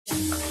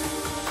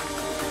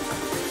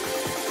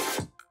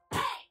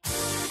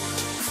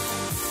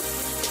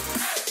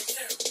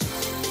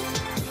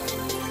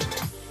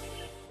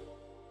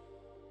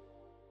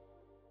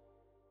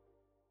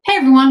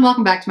everyone,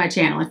 welcome back to my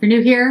channel. If you're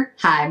new here,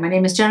 hi, my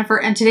name is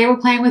Jennifer and today we're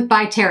playing with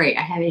By Terry.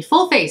 I have a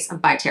full face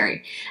of By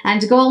Terry. And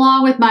to go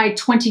along with my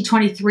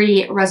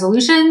 2023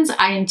 resolutions,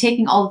 I am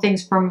taking all the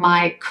things from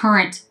my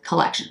current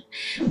collection.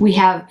 We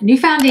have new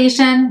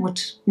foundation,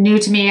 which new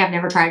to me, I've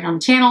never tried it on the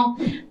channel,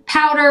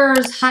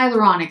 powders,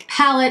 hyaluronic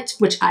palette,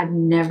 which I've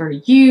never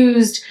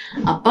used,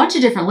 a bunch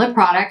of different lip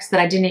products that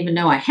I didn't even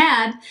know I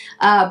had,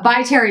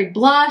 By Terry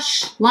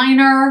blush,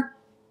 liner,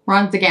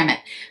 runs the gamut.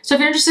 So if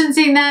you're interested in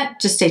seeing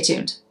that, just stay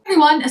tuned.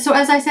 Everyone, so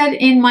as I said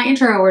in my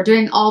intro, we're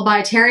doing all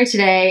By Terry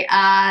today.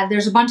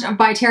 There's a bunch of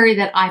By Terry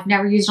that I've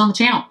never used on the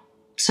channel,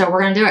 so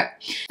we're gonna do it.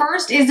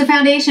 First is the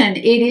foundation.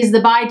 It is the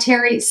By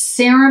Terry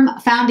Serum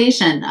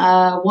Foundation,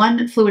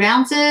 1 fluid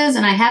ounces,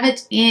 and I have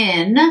it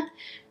in,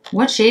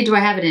 what shade do I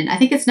have it in? I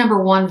think it's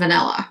number 1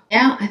 vanilla.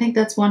 Yeah, I think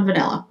that's 1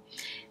 vanilla.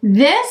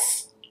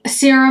 This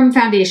serum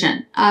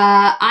foundation,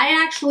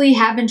 I actually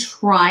have been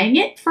trying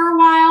it for a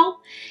while.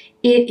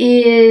 It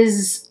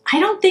is,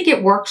 I don't think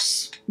it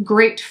works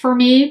great for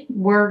me.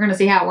 We're gonna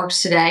see how it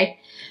works today.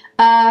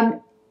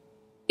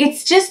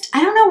 It's just,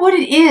 I don't know what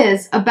it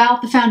is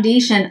about the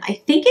foundation.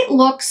 I think it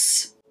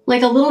looks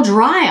like a little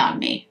dry on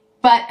me.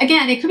 But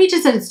again, it could be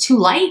just that it's too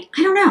light.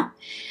 I don't know.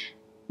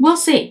 We'll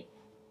see.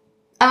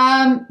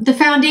 The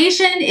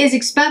foundation is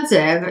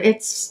expensive.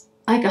 It's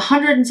like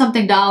 $100 and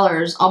something.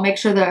 I'll make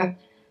sure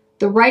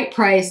the right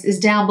price is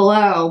down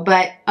below.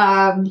 But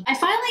I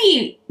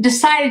finally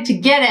decided to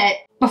get it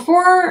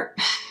before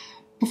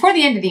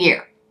the end of the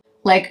year,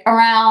 like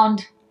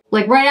around,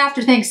 like right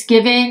after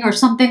Thanksgiving or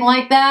something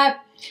like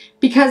that,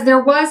 because there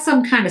was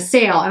some kind of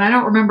sale and I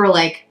don't remember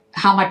like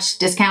how much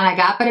discount I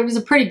got, but it was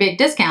a pretty big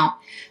discount.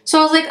 So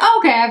I was like, oh,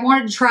 okay, I've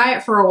wanted to try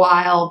it for a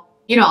while,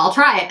 you know, I'll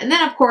try it. And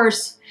then of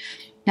course,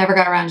 never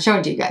got around to showing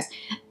it to you guys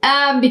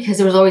because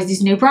there was always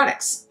these new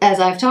products as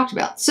I've talked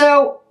about.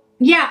 So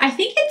yeah, I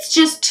think it's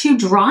just too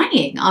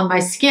drying on my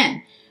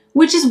skin,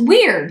 which is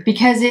weird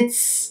because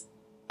it's,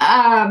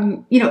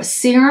 you know,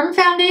 serum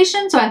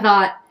foundation. So I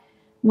thought,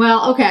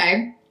 well,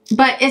 okay.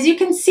 But as you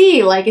can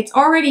see, like it's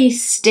already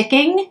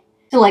sticking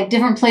to like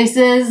different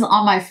places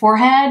on my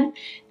forehead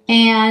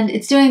and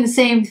it's doing the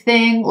same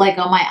thing like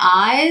on my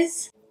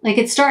eyes. Like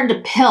it's starting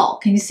to pill.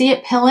 Can you see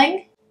it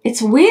pilling?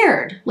 It's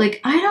weird. Like,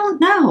 I don't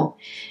know.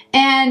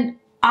 And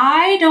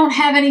I don't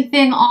have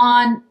anything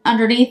on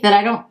underneath that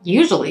I don't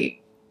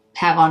usually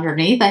have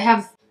underneath. I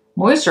have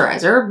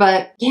moisturizer,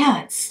 but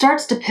yeah, it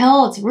starts to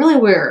pill. It's really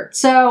weird.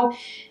 So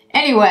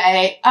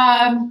anyway,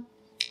 I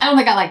don't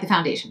think I like the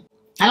foundation.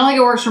 I don't think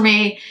it works for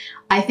me.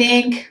 I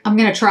think I'm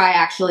gonna try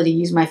actually to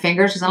use my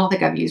fingers because I don't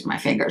think I've used my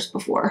fingers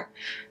before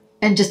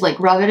and just like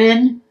rub it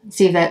in,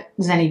 see if that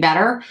is any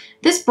better.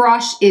 This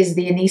brush is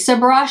the Anissa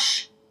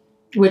brush,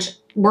 which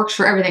works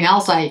for everything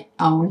else I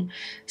own.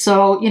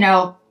 So, you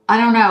know, I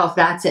don't know if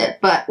that's it,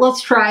 but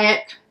let's try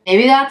it.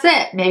 Maybe that's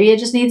it. Maybe it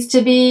just needs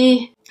to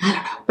be, I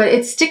don't know, but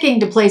it's sticking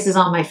to places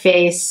on my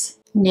face.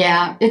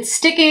 Yeah, it's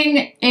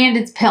sticking and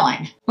it's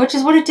pilling, which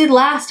is what it did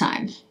last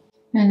time.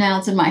 And now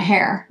it's in my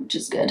hair, which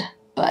is good.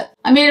 But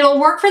I mean, it'll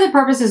work for the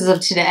purposes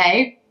of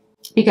today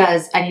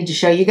because I need to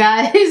show you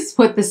guys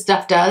what this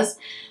stuff does.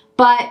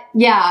 But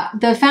yeah,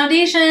 the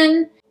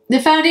foundation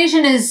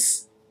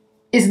is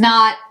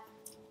not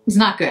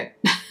good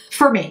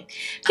for me.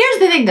 Here's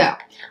the thing though.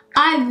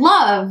 I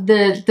love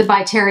the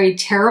By Terry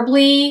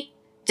Terrybly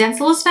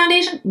Densiliss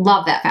foundation.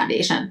 Love that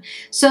foundation.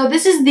 So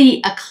this is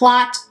the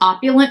Eclat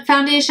Opulent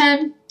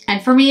foundation.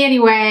 And for me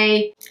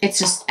anyway, it's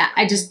just,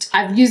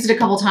 I've used it a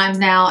couple times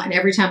now and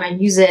every time I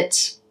use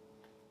it,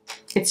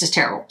 it's just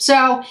terrible.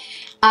 So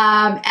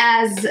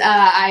as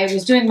I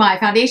was doing my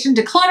foundation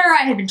declutter,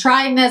 I had been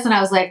trying this and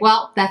I was like,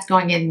 well, that's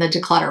going in the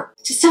declutter.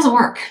 It just doesn't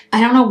work. I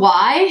don't know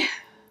why,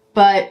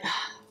 but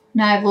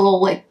now I have a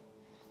little like,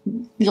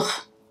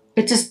 ugh,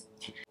 it's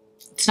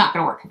not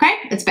gonna work, okay?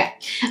 It's bad.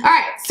 All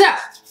right, so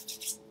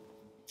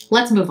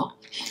let's move on.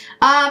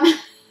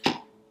 It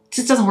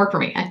just doesn't work for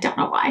me. I don't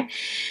know why.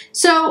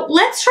 So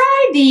let's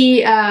try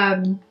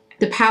the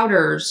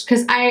powders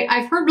because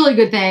I've heard really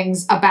good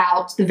things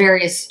about the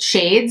various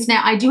shades.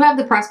 Now I do have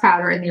the pressed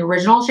powder in the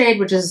original shade,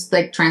 which is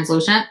like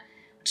translucent,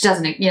 which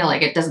doesn't, you know,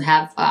 like it doesn't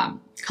have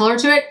color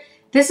to it.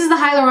 This is the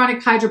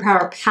hyaluronic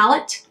hydra-powder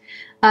palette.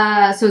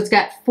 So it's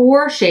got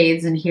 4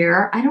 shades in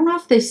here. I don't know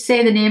if they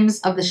say the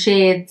names of the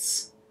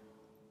shades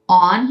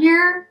on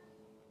here.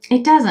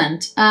 It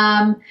doesn't.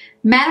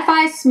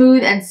 Mattify,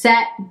 smooth, and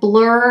set,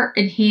 blur,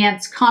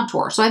 enhance,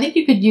 contour. So I think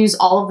you could use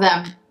all of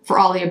them for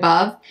all the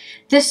above.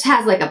 This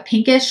has like a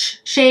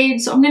pinkish shade,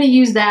 so I'm going to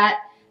use that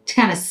to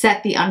kind of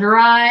set the under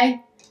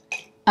eye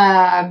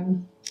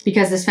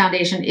because this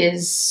foundation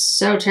is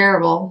so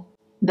terrible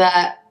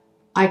that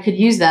I could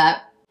use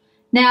that.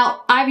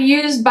 Now, I've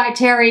used By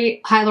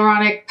Terry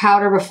hyaluronic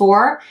powder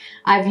before.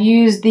 I've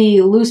used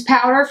the loose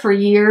powder for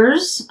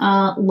years,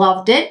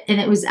 loved it,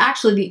 and it was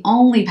actually the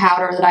only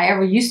powder that I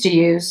ever used to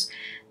use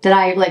that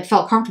I like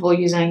felt comfortable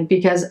using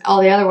because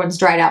all the other ones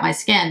dried out my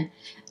skin.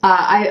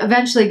 I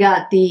eventually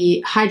got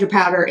the hydra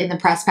powder in the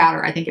pressed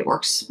powder. I think it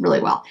works really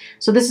well.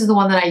 So this is the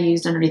one that I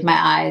used underneath my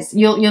eyes.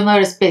 You'll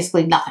notice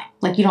basically nothing.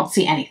 Like you don't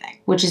see anything,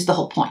 which is the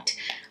whole point.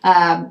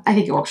 I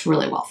think it works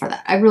really well for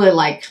that. I really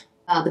like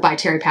the by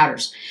Terry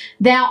powders.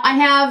 Now I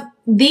have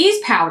these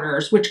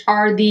powders, which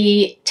are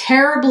the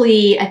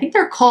Terrybly, I think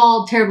they're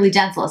called Terrybly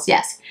Densiliss.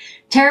 Yes,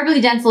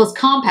 Terrybly Densiliss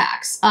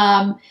compacts.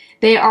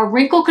 They are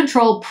wrinkle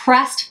control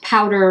pressed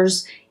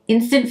powders,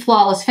 instant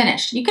flawless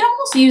finish. You can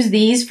almost use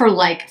these for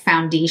like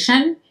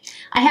foundation.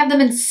 I have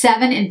them in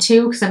 7 and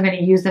 2 because I'm going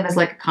to use them as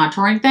like a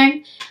contouring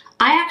thing.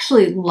 I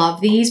actually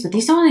love these, but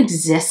these don't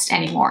exist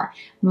anymore.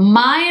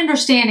 My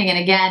understanding, and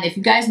again, if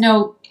you guys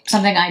know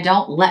something I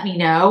don't, let me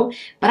know,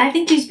 but I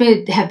think these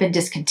have been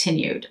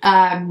discontinued.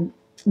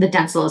 The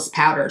Densiliss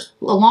powders,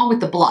 along with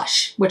the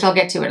blush, which I'll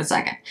get to in a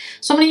second.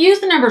 So I'm going to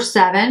use the number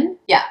 7.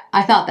 Yeah,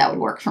 I thought that would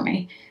work for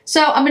me.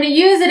 So I'm going to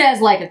use it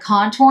as like a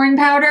contouring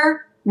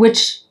powder,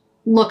 which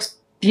looks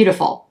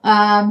beautiful.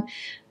 I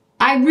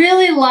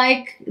really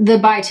like the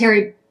by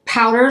Terry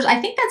powders.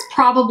 I think that's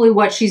probably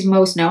what she's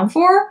most known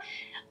for.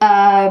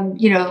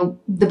 You know,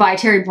 the by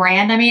Terry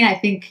brand. I mean, I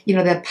think, you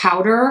know, the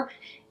powder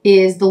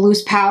is the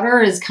loose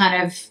powder is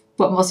kind of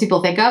what most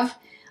people think of.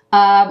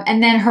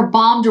 And then her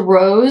Balm de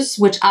Rose,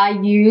 which I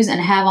use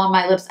and have on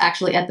my lips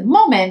actually at the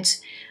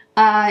moment,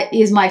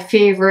 is my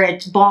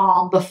favorite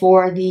balm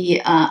before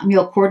the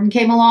Emile Corden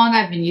came along.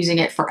 I've been using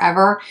it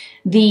forever.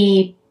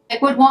 The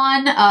liquid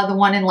one, the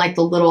one in like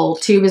the little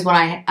tube, is what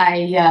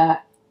I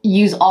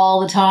use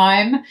all the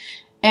time.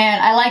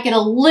 And I like it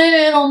a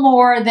little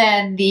more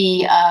than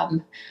the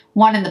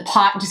one in the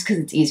pot just because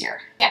it's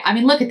easier. Yeah, I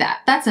mean, look at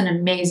that. That's an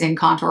amazing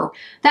contour.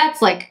 That's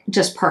like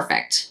just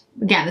perfect.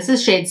 Again, this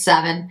is shade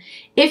 7.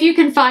 If you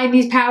can find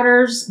these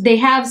powders, they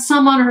have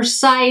some on her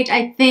site,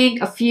 I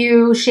think, a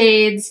few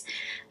shades.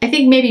 I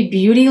think maybe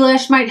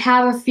Beautylish might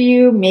have a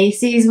few.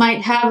 Macy's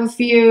might have a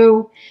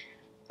few.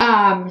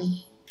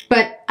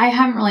 But I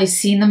haven't really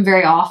seen them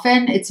very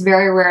often. It's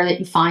very rare that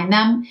you find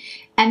them.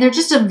 And they're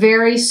just a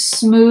very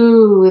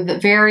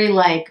smooth, very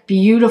like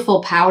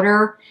beautiful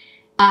powder.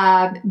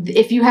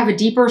 If you have a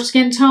deeper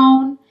skin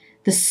tone,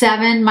 the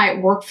 7 might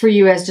work for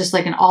you as just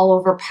like an all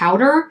over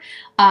powder,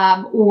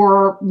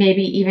 or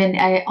maybe even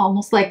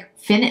almost like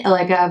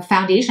a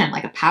foundation,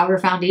 like a powder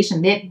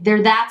foundation.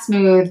 They're that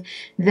smooth.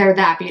 They're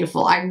that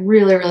beautiful. I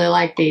really, really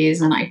like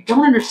these, and I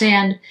don't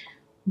understand.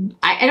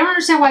 I don't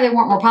understand why they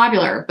weren't more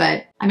popular,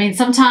 but I mean,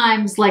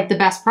 sometimes like the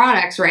best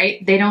products,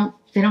 right? They don't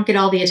get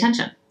all the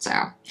attention. So,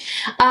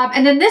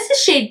 and then this is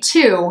shade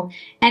 2,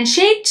 and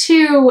shade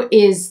 2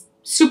 is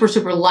super,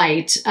 super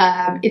light.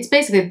 It's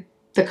basically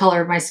the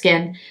color of my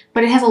skin,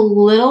 but it has a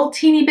little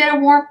teeny bit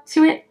of warmth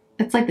to it.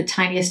 It's like the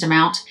tiniest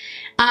amount.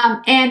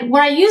 And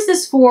what I use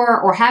this for,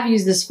 or have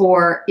used this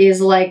for, is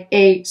like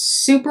a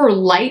super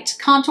light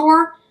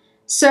contour.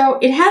 So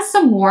it has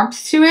some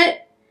warmth to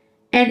it.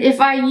 And if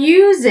I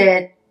use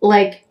it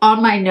like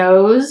on my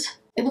nose,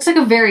 it looks like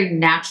a very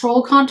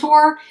natural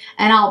contour,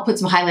 and I'll put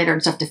some highlighter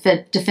and stuff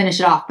to finish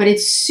it off. But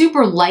it's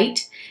super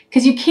light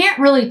because you can't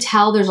really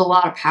tell there's a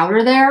lot of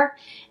powder there.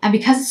 And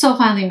because it's so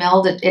finely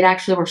milled, it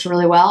actually works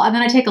really well. And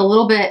then I take a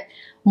little bit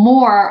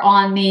more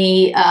on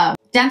the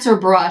denser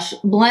brush,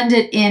 blend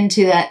it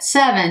into that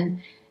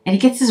 7, and it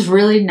gets this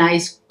really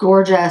nice,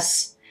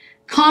 gorgeous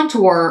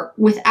contour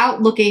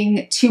without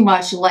looking too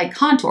much like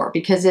contour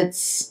because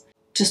it's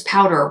just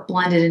powder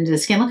blended into the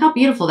skin. Look how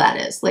beautiful that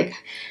is. Like,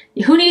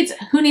 who needs,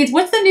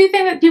 what's the new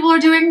thing that people are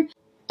doing?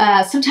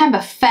 Some type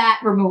of fat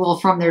removal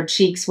from their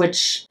cheeks,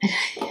 which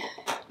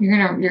you're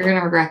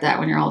gonna regret that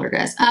when you're older,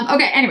 guys.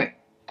 Okay, anyway.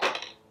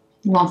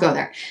 Won't go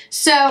there.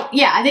 So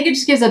yeah, I think it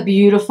just gives a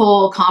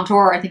beautiful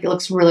contour. I think it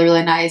looks really,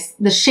 really nice.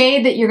 The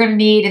shade that you're going to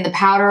need in the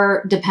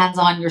powder depends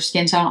on your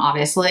skin tone,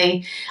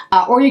 obviously.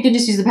 Or you can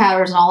just use the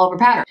powder as an all over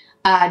powder,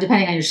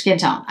 depending on your skin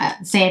tone.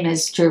 Same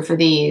is true for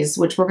these,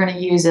 which we're going to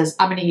use as,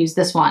 I'm going to use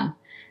this one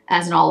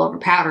as an all over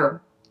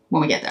powder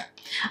when we get there.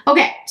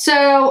 Okay,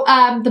 so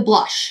the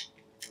blush.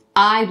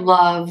 I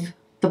love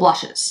the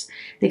blushes.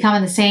 They come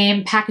in the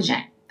same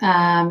packaging.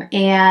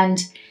 And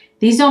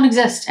these don't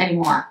exist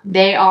anymore.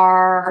 They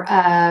are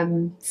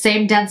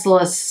same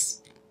Densiliss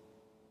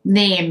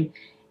name,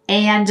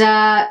 and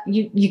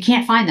you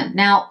can't find them.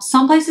 Now,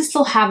 some places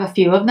still have a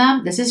few of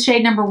them. This is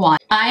shade number 1.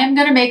 I am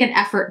gonna make an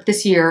effort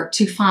this year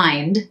to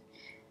find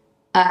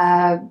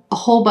a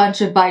whole bunch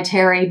of by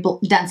Terry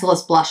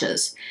Densiliss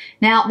blushes.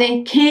 Now,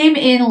 they came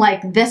in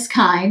like this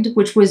kind,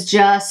 which was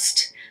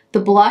just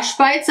the blush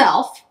by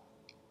itself.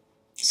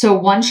 So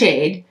 1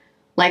 shade.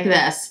 Like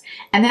this.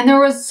 And then there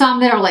was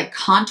some that are like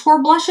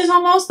contour blushes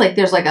almost, like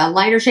there's like a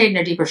lighter shade and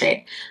a deeper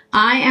shade.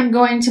 I am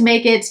going to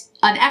make it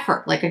an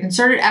effort, like a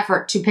concerted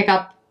effort to pick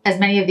up as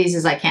many of these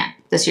as I can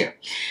this year.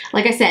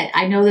 Like I said,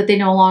 I know that they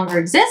no longer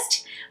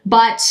exist,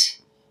 but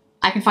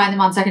I can find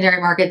them on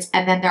secondary markets.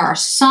 And then there are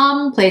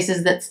some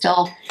places that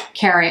still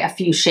carry a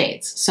few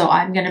shades. So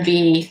I'm going to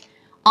be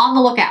on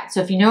the lookout.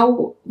 So if you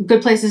know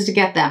good places to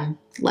get them,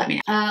 let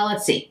me know.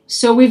 Let's see.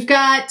 So we've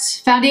got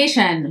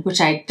foundation, which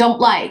I don't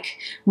like.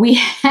 We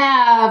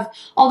have,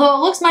 although it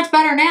looks much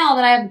better now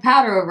that I have the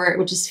powder over it,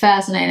 which is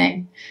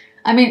fascinating.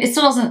 I mean, it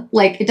still doesn't,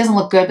 like, it doesn't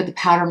look good, but the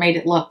powder made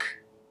it look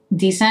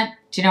decent.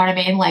 Do you know what I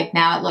mean? Like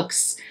now it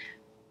looks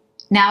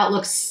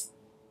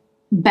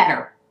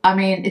better. I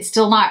mean, it's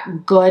still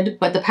not good,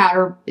 but the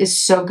powder is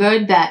so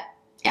good that,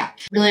 yeah,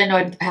 really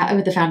annoyed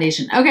with the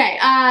foundation. Okay,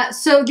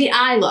 so the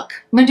eye look.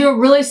 I'm gonna do a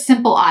really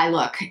simple eye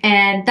look,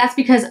 and that's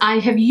because I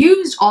have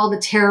used all the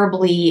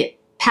Terrybly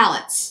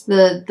palettes,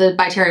 the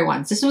by Terry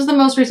ones. This was the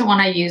most recent one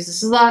I used.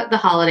 This is the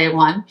holiday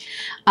one.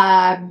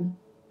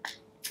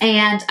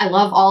 And I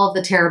love all of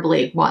the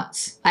Terrybly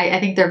ones.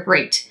 I think they're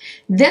great.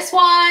 This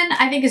one,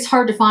 I think is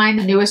hard to find,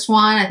 the newest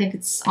one. I think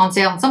it's on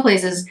sale in some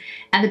places.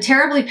 And the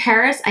Terrybly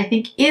Paris, I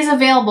think is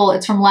available.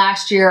 It's from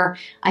last year.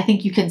 I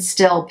think you can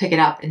still pick it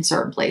up in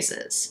certain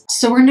places.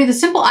 So we're gonna do the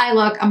simple eye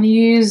look. I'm gonna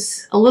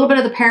use a little bit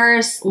of the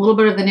Paris, a little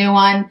bit of the new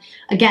one.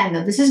 Again,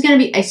 though, this is gonna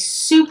be a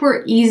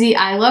super easy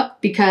eye look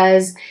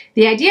because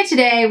the idea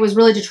today was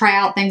really to try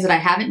out things that I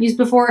haven't used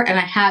before, and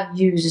I have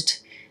used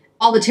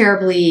all the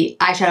Terrybly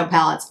eyeshadow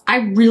palettes. I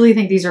really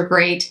think these are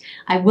great.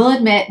 I will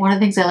admit, one of the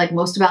things I like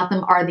most about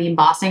them are the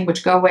embossing,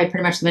 which go away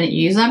pretty much the minute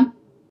you use them.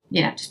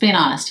 You know, just being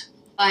honest.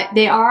 But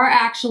they are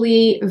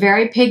actually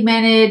very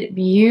pigmented,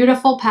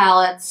 beautiful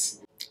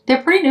palettes.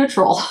 They're pretty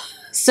neutral.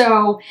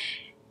 So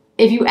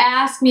if you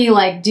ask me,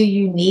 like, do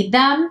you need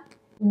them?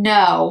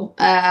 No,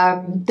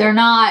 they're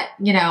not,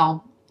 you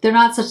know, they're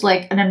not such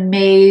like an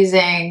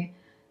amazing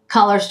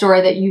color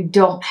story that you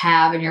don't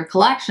have in your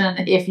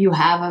collection if you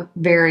have a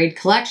varied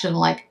collection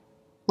like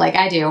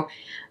I do.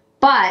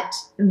 But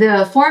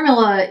the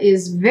formula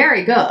is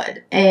very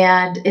good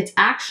and it's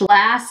actually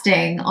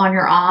lasting on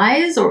your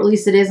eyes, or at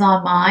least it is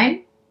on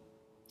mine.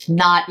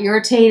 Not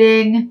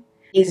irritating,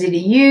 easy to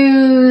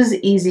use,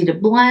 easy to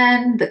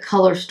blend. The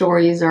color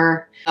stories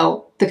are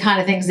the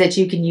kind of things that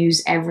you can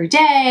use every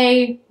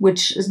day,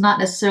 which is not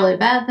necessarily a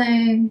bad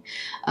thing.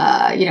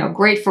 You know,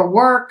 great for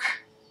work.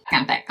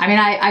 Kind of thing. I mean,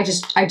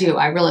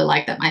 I really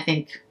like them. I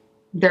think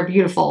they're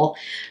beautiful.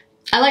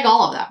 I like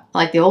all of them. I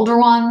like the older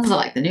ones. I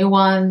like the new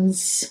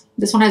ones.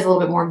 This one has a little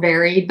bit more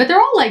varied, but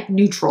they're all like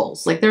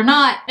neutrals. Like they're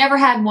not, never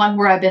had one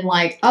where I've been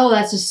like, oh,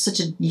 that's just such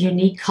a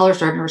unique color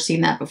story. I've never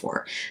seen that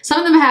before. Some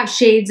of them have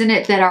shades in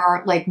it that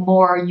are like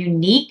more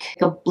unique,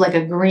 like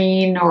a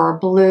green or a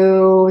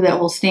blue that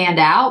will stand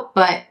out.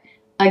 But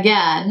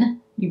again,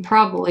 you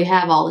probably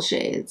have all the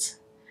shades.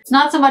 It's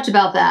not so much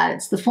about that.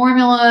 It's the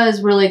formula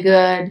is really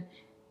good.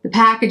 The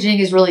packaging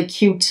is really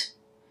cute.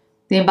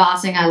 The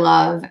embossing I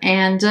love.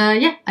 And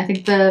yeah, I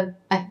think they're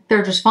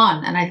just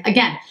fun. And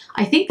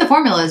I think the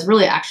formula is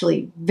really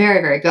actually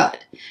very, very good.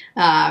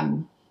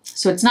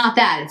 So it's not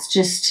that, it's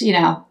just, you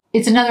know,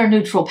 it's another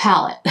neutral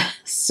palette.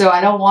 So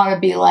I don't want to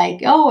be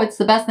like, oh, it's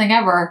the best thing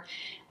ever.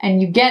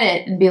 And you get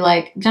it and be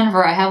like,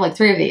 Jennifer, I have like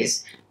 3 of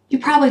these. You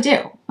probably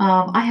do.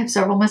 I have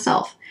several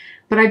myself.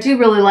 But I do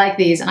really like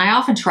these. And I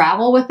often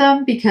travel with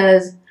them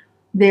because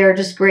they're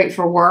just great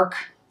for work.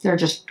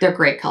 They're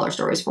great color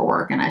stories for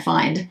work, and I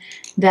find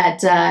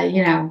that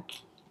you know,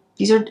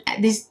 these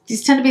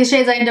tend to be the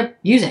shades I end up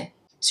using.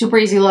 Super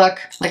easy look,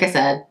 like I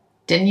said,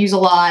 didn't use a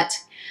lot.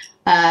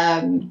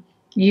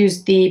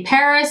 Used the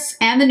Paris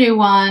and the new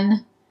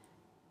one,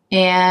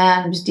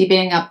 and I'm just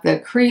deepening up the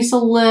crease a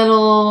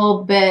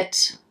little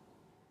bit,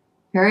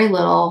 very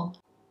little.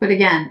 But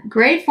again,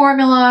 great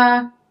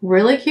formula,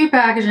 really cute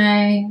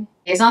packaging,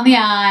 stays on the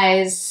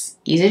eyes,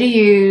 easy to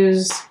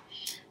use.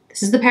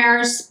 This is the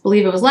Paris, I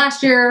believe it was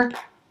last year.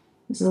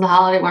 This is the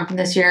holiday one from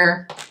this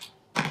year.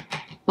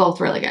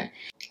 Both really good.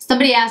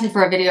 Somebody asked me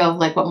for a video of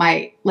like what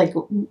my, like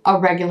a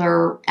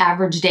regular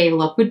average day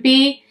look would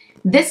be.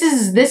 This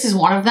is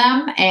one of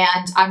them,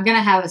 and I'm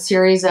gonna have a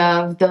series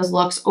of those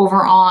looks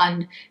over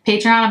on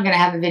Patreon. I'm gonna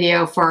have a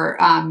video for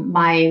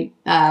my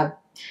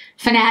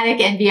Fanatic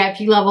and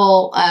VIP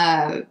level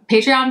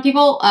Patreon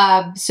people.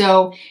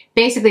 So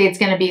basically it's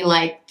going to be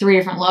like 3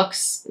 different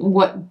looks,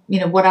 what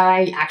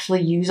I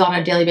actually use on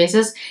a daily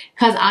basis,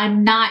 because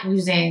I'm not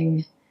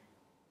using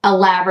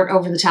elaborate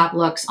over-the-top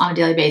looks on a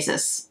daily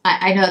basis.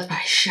 I know that's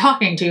probably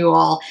shocking to you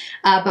all,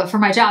 but for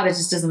my job it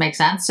just doesn't make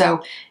sense.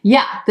 So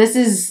yeah, this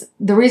is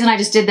the reason I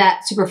just did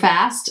that super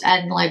fast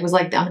and like was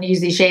like, I'm going to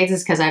use these shades,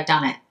 is because I've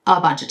done it a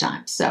bunch of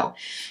times. So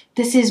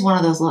this is one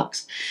of those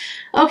looks.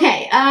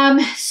 Okay,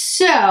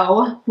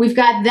 so we've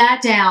got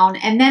that down,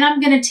 and then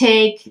I'm gonna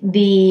take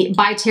the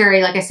By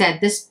Terry, like I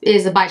said, this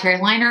is a By Terry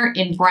liner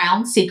in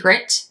Brown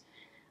Secret.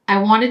 I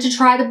wanted to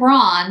try the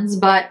bronze,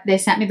 but they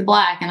sent me the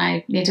black, and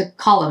I need to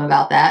call them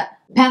about that.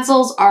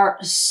 Pencils are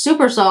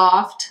super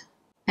soft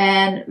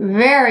and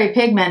very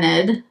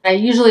pigmented. What I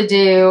usually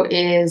do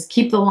is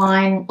keep the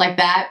line like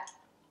that.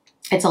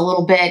 It's a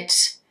little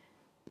bit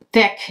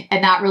thick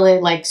and not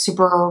really like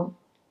super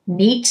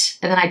neat,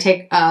 and then I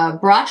take a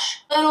brush,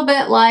 a little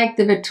bit like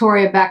the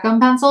Victoria Beckham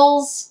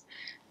pencils,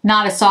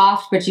 not as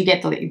soft, but you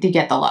get the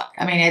look.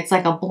 I mean, it's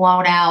like a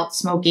blown out,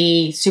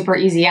 smoky, super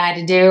easy eye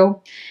to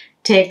do.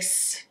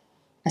 Takes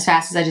as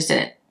fast as I just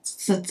did it. It's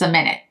it's a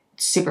minute.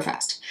 It's super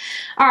fast.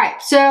 All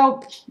right,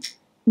 so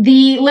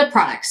the lip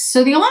products.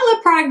 So the only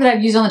lip product that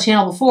I've used on the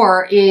channel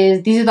before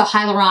is, these are the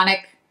hyaluronic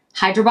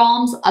Hydra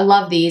Balms. I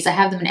love these. I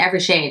have them in every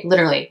shade,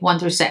 literally 1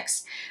 through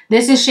 6.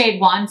 This is shade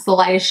 1, it's the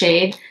lightest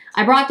shade.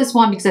 I brought this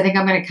one because I think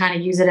I'm gonna kind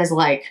of use it as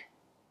like,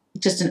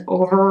 just an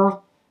over,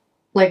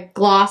 like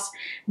gloss.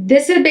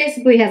 This is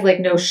basically has like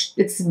no,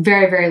 it's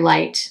very, very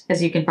light,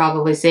 as you can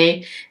probably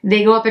see.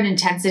 They go up in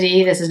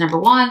intensity. This is number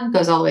 1,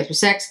 goes all the way through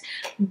 6.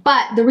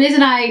 But the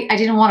reason I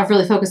didn't want to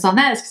really focus on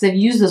that is because I've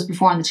used those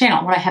before on the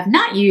channel. What I have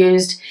not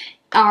used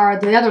are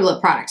the other lip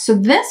products. So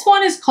this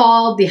one is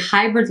called the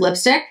Hybrid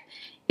Lipstick.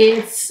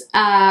 It's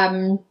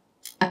a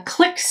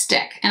click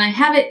stick, and I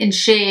have it in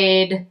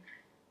shade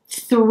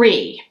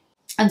 3.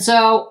 And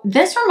so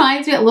this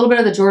reminds me a little bit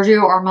of the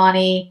Giorgio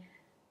Armani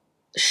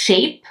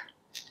shape.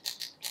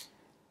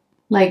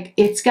 Like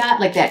it's got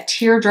like that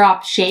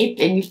teardrop shape,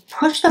 and you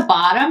push the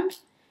bottom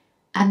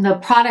and the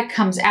product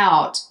comes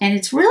out. And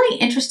it's really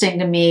interesting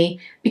to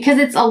me because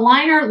it's a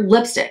liner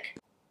lipstick.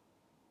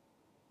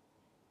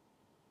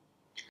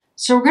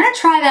 So we're gonna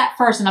try that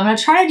first, and I'm gonna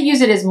try to use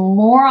it as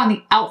more on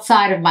the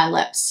outside of my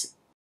lips.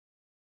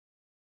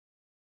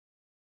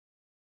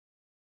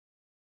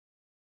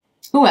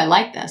 Ooh, I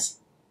like this.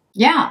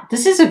 Yeah,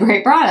 this is a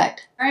great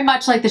product. Very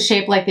much like the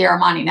shape like the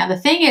Armani. Now the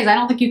thing is, I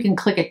don't think you can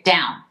click it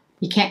down.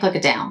 You can't click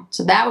it down.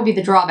 So that would be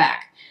the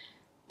drawback.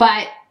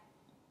 But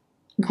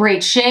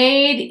great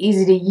shade,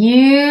 easy to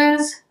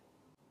use.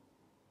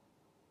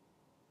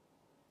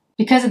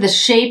 Because of the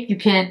shape, you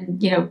can,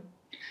 you know,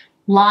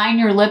 line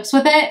your lips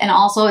with it, and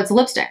also it's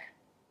lipstick.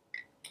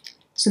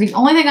 So the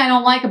only thing I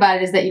don't like about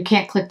it is that you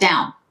can't click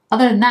down.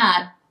 Other than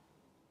that,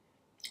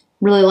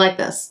 really like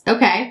this.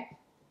 Okay,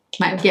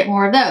 might get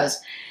more of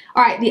those.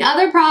 All right, the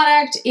other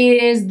product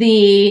is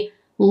the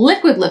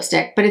liquid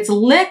lipstick, but it's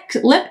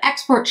Lip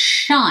Expert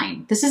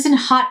Shine. This is in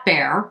Hot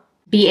Bear,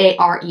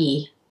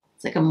 B-A-R-E.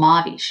 It's like a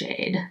mauve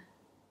shade.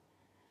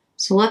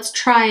 So let's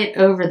try it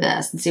over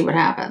this and see what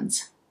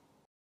happens.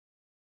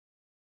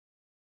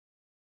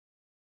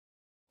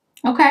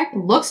 Okay,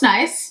 looks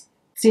nice.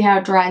 See how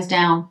it dries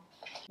down.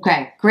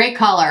 Okay, great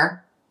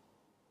color.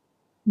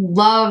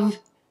 Love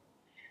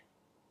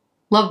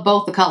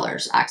both the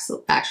colors,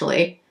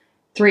 actually.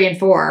 3 and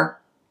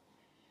 4.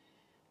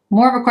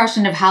 More of a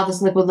question of how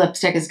this liquid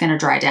lipstick is gonna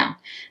dry down.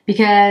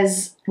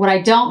 Because what I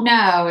don't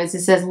know is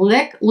it says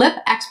Lip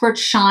Expert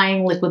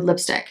Shine Liquid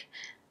Lipstick.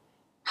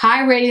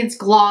 High radiance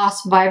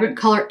gloss, vibrant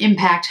color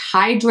impact,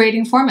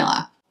 hydrating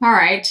formula. All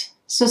right.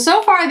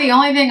 So far, the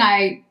only thing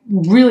I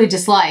really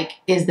dislike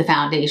is the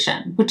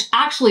foundation, which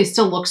actually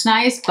still looks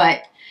nice,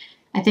 but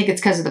I think it's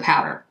because of the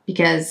powder.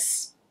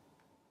 Because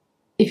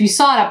if you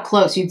saw it up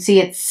close, you'd see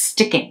it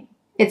sticking.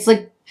 It's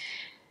like,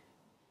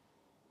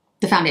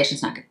 the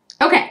foundation's not good.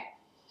 Okay,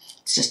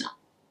 it's just not.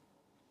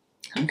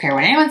 I don't care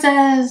what anyone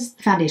says,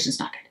 the foundation's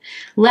not good.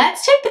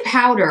 Let's take the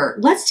powder.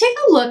 Let's take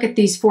a look at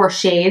these 4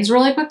 shades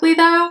really quickly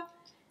though.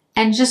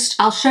 And just,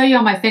 I'll show you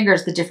on my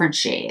fingers the different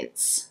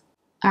shades.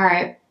 All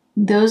right.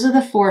 Those are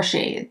the 4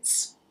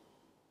 shades.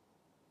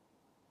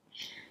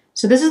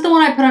 So this is the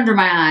one I put under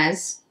my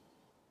eyes.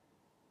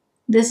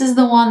 This is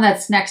the one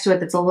that's next to it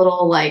that's a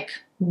little like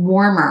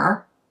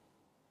warmer.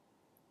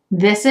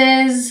 This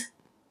is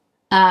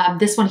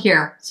this one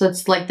here. So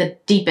it's like the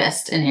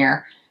deepest in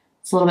here.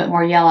 It's a little bit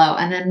more yellow.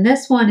 And then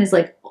this one is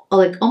like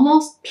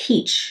almost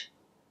peach.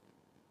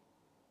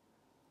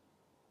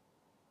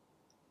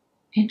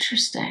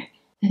 Interesting.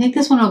 I think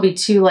this one will be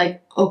too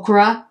like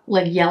ochre,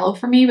 like yellow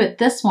for me, but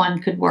this one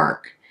could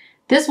work.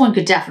 This one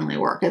could definitely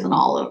work as an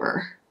all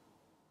over.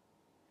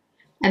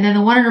 And then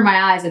the one under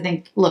my eyes, I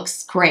think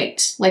looks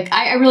great. Like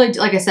I really,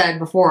 like I said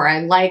before, I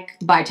like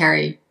by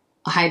Terry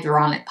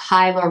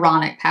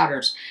hyaluronic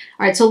powders.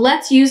 All right, so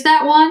let's use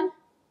that one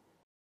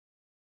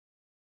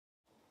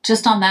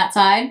just on that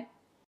side.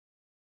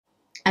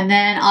 And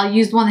then I'll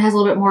use one that has a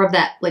little bit more of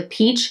that like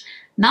peach.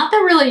 Not the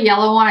really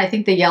yellow one. I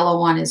think the yellow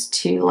one is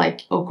too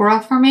like ochre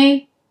for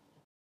me.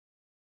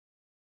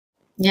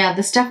 Yeah,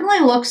 this definitely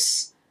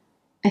looks,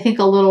 I think,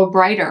 a little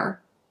brighter.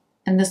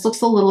 And this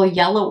looks a little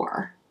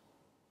yellower.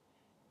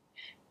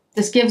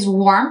 This gives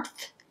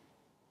warmth.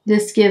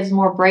 This gives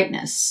more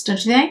brightness,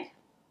 don't you think?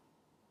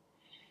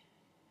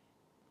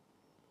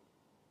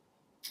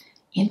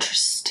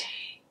 Interesting.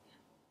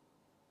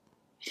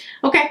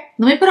 Okay,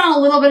 let me put on a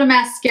little bit of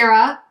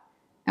mascara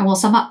and we'll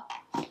sum up.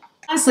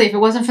 Honestly, if it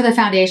wasn't for the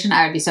foundation,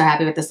 I would be so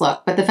happy with this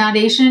look. But the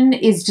foundation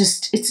is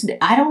just,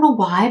 I don't know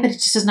why, but it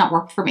just does not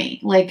work for me.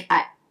 Like,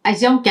 I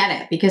don't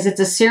get it because it's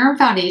a serum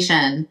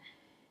foundation.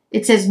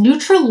 It says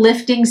Neutral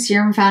Lifting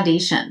Serum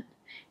Foundation.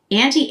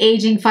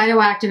 Anti-aging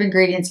phytoactive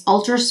ingredients,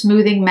 ultra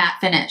smoothing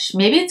matte finish.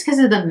 Maybe it's because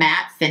of the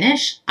matte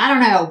finish. I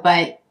don't know,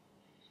 but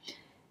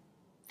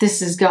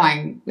this is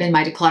going in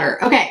my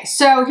declutter. Okay,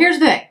 so here's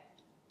the thing.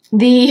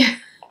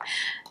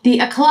 The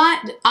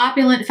Eclat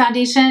Opulent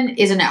foundation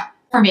is a no.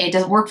 For me, it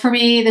doesn't work for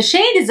me. The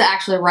shade is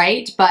actually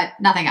right, but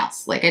nothing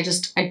else. Like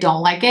I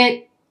don't like it.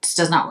 It just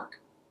does not work.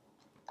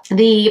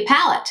 the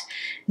palette,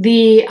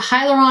 the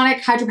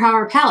Hyaluronic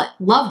Hydra-Powder palette.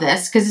 Love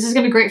this because this is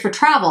going to be great for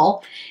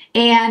travel.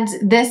 And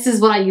this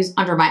is what I use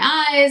under my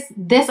eyes.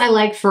 This I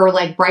like for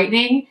like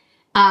brightening.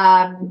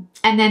 And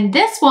then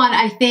this one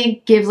I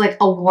think gives like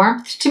a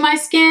warmth to my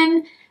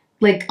skin,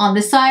 like on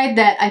this side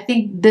that I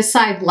think this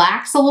side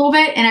lacks a little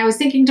bit. And I was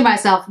thinking to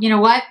myself, you know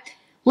what?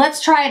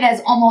 Let's try it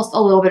as almost a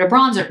little bit of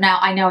bronzer. Now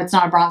I know it's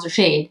not a bronzer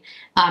shade.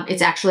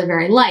 It's actually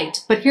very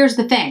light, but here's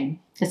the thing.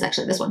 It's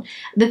actually this one.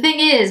 The thing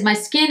is my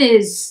skin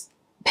is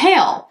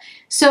pale.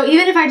 So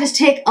even if I just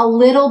take a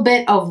little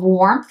bit of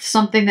warmth,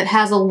 something that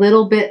has a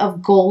little bit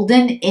of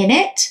golden in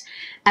it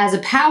as a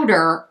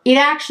powder, it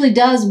actually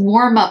does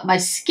warm up my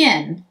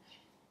skin.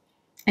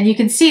 And you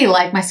can see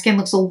like my skin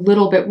looks a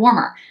little bit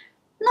warmer.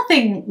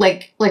 Nothing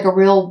like a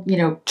real, you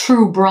know,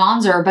 true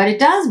bronzer, but it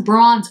does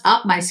bronze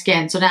up my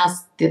skin. So now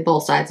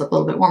both sides look a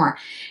little bit warmer.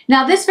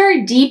 Now this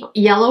very deep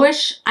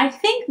yellowish, I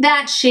think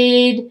that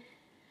shade,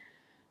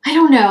 I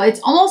don't know,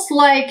 it's almost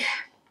like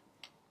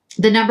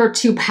the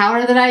 #2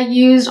 powder that I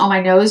used on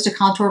my nose to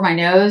contour my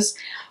nose.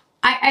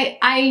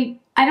 I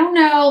don't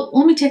know.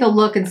 Let me take a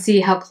look and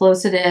see how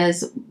close it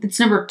is. It's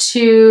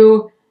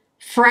 #2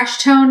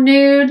 Fresh Tone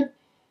Nude.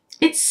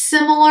 It's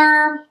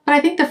similar, but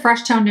I think the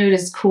Fresh Tone Nude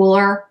is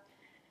cooler.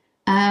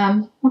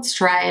 Let's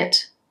try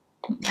it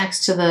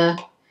next to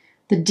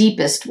the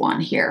deepest one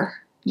here.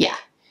 Yeah.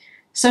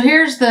 So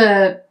here's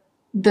the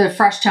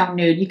Fresh Tone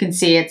Nude. You can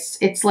see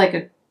it's like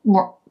a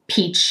more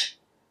peach,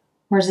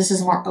 whereas this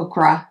is more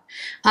ochre.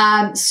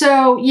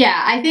 So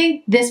yeah, I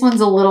think this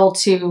one's a little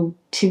too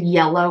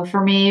yellow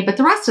for me, but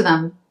the rest of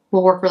them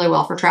will work really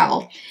well for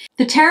travel.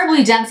 The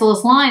Terrybly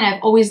Densiliss line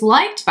I've always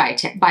liked by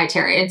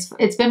Terry.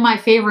 It's been my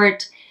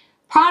favorite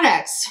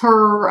products.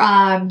 Her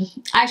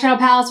eyeshadow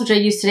palettes, which I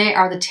use today,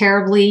 are the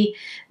Terrybly.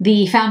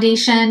 The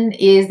foundation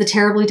is the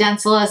Terrybly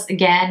Densiliss.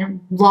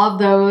 Again, love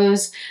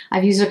those.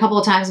 I've used it a couple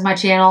of times on my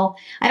channel.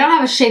 I don't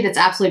have a shade that's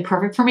absolutely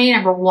perfect for me.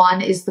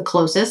 #1 is the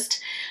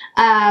closest.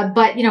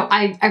 But you know,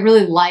 I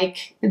really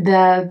like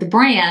the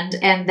brand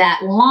and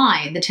that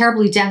line. The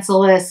Terrybly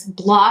Densiliss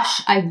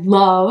blush I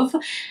love,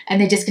 and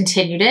they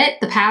discontinued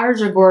it. The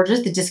powders are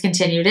gorgeous. They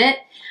discontinued it.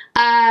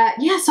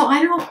 Yeah, so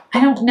I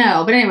don't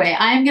know. But anyway,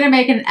 I'm going to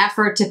make an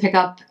effort to pick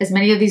up as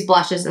many of these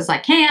blushes as I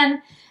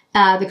can.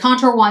 The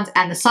contour ones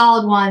and the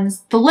solid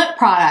ones. The lip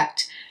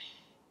product,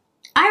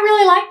 I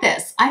really like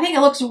this. I think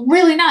it looks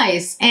really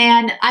nice.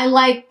 And I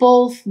like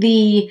both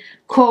the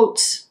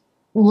quote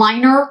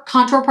liner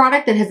contour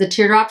product that has the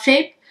teardrop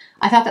shape.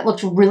 I thought that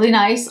looked really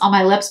nice on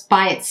my lips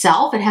by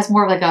itself. It has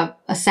more of like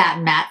a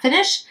satin matte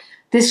finish.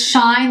 This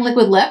Shine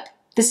Liquid Lip,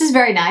 this is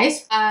very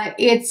nice.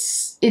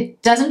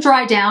 It doesn't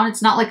dry down.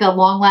 It's not like a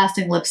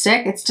long-lasting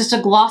lipstick. It's just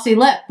a glossy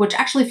lip, which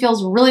actually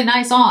feels really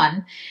nice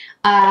on.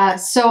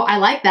 So I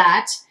like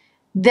that.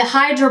 The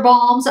Hydra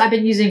Balms I've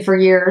been using for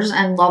years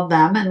and love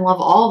them and love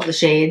all of the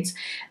shades.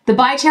 The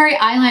By Terry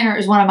Eyeliner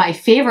is one of my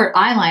favorite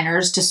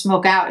eyeliners to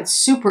smoke out. It's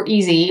super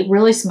easy,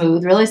 really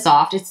smooth, really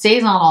soft. It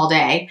stays on all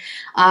day.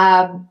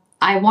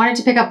 I wanted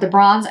to pick up the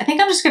bronze. I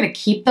think I'm just going to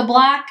keep the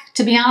black,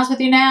 to be honest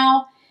with you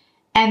now,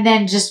 and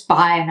then just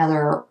buy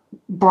another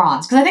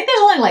bronze. Because I think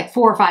there's only like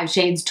 4 or 5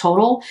 shades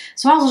total.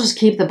 So I might as well just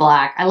keep the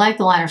black. I like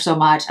the liner so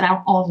much, and I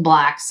don't own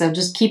black. So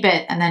just keep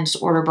it and then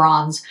just order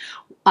bronze.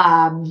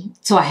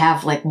 So I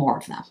have like more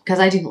of them because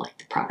I do like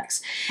the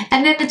products.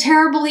 And then the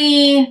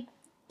Terrybly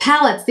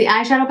palettes, the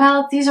eyeshadow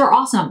palettes, these are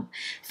awesome.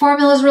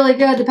 Formula is really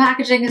good. The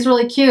packaging is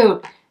really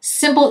cute.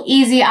 Simple,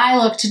 easy eye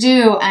look to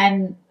do.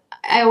 And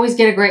I always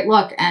get a great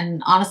look,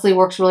 and honestly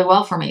works really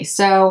well for me.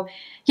 So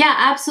yeah,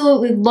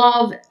 absolutely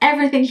love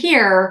everything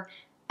here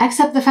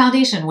except the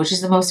foundation, which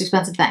is the most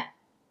expensive thing.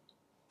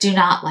 Do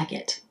not like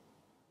it.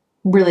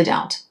 Really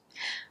don't.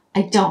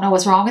 I don't know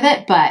what's wrong with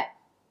it, but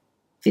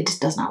it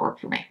just does not work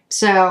for me.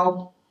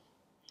 So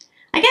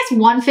I guess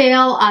one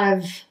fail out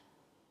of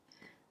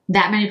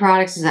that many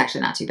products is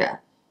actually not too bad.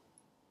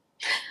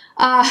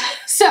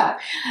 So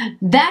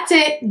that's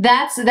it.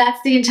 That's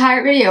the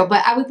entire video.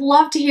 But I would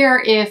love to hear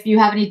if you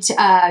have any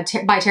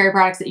By Terry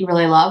products that you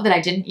really love that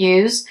I didn't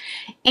use.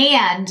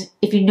 And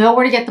if you know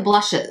where to get the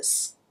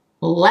blushes,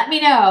 let me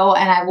know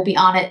and I will be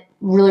on it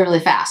really, really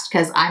fast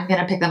because I'm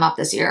going to pick them up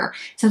this year.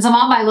 Since I'm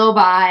on my low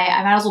buy,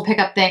 I might as well pick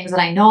up things that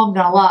I know I'm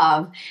going to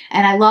love.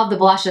 And I love the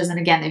blushes. And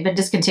again, they've been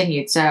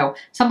discontinued. So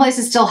some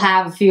places still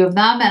have a few of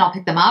them and I'll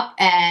pick them up,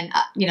 and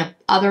you know,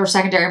 other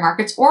secondary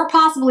markets, or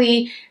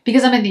possibly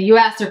because I'm in the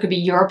US, there could be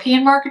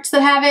European markets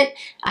that have it.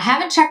 I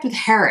haven't checked with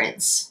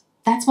Harrods.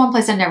 That's one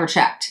place I never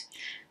checked.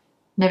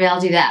 Maybe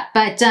I'll do that.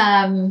 But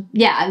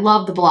yeah, I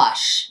love the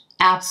blush.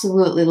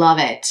 Absolutely love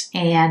it.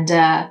 And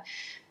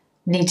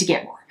need to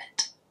get more.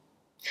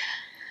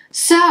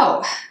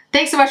 So,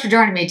 thanks so much for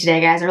joining me today,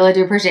 guys. I really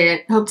do appreciate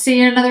it. Hope to see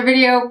you in another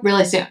video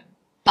really soon.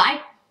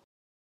 Bye.